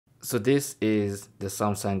So this is the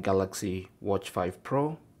Samsung Galaxy Watch 5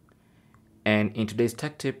 Pro, and in today's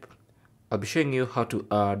tech tip, I'll be showing you how to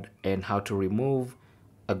add and how to remove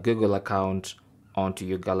a Google account onto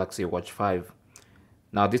your Galaxy Watch 5.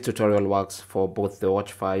 Now this tutorial works for both the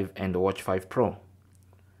Watch 5 and the Watch 5 Pro.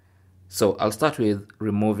 So I'll start with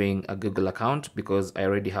removing a Google account because I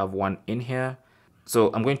already have one in here.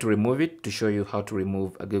 So I'm going to remove it to show you how to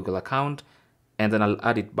remove a Google account, and then I'll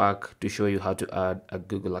add it back to show you how to add a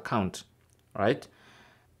Google account. All right.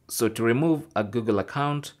 So to remove a Google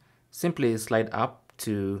account, simply slide up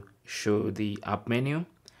to show the app menu.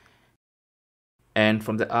 And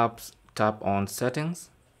from the apps, tap on settings.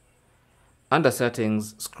 Under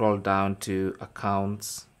settings, scroll down to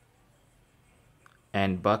accounts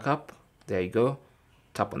and backup. There you go.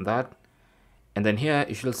 Tap on that. And then here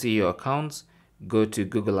you should see your accounts. Go to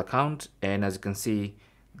Google account, and as you can see,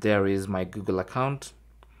 there is my Google account.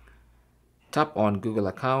 Tap on Google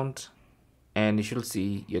account and you should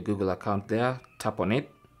see your Google account there. Tap on it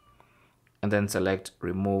and then select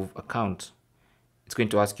remove account. It's going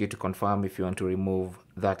to ask you to confirm if you want to remove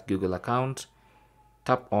that Google account.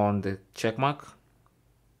 Tap on the check mark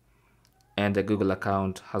and the Google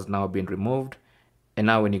account has now been removed. And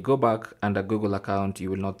now when you go back under Google account, you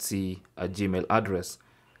will not see a Gmail address.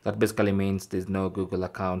 That basically means there's no Google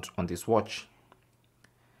account on this watch.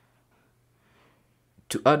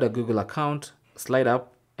 To add a Google account, slide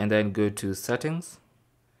up and then go to settings.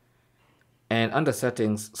 And under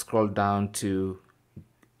settings, scroll down to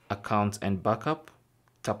accounts and backup.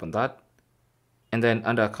 Tap on that. And then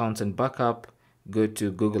under accounts and backup, go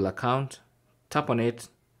to Google account. Tap on it.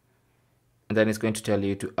 And then it's going to tell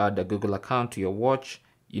you to add a Google account to your watch.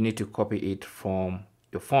 You need to copy it from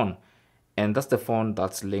your phone. And that's the phone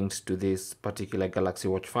that's linked to this particular Galaxy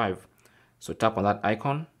Watch 5. So tap on that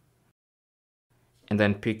icon and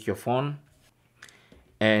then pick your phone.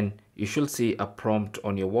 And you should see a prompt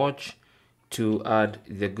on your watch to add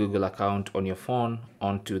the Google account on your phone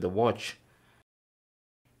onto the watch.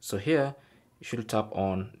 So here you should tap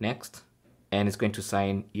on next and it's going to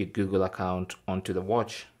sign your Google account onto the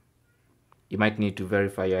watch. You might need to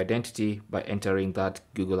verify your identity by entering that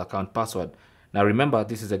Google account password. Now remember,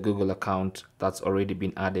 this is a Google account that's already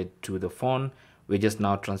been added to the phone. We're just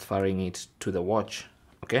now transferring it to the watch.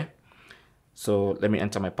 Okay, so let me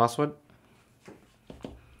enter my password.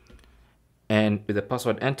 And with the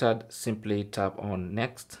password entered, simply tap on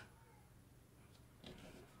next.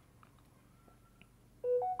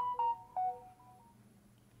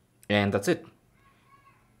 And that's it.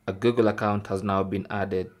 A Google account has now been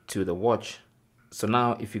added to the watch. So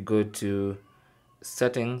now if you go to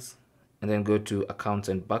settings and then go to accounts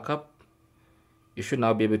and backup, you should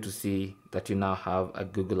now be able to see that you now have a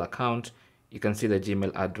Google account. You can see the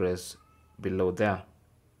Gmail address below there.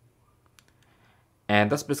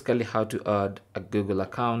 And that's basically how to add a Google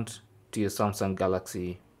account to your Samsung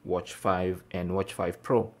Galaxy Watch 5 and Watch 5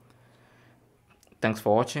 Pro. Thanks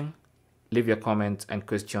for watching. Leave your comments and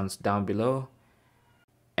questions down below,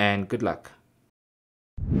 and good luck.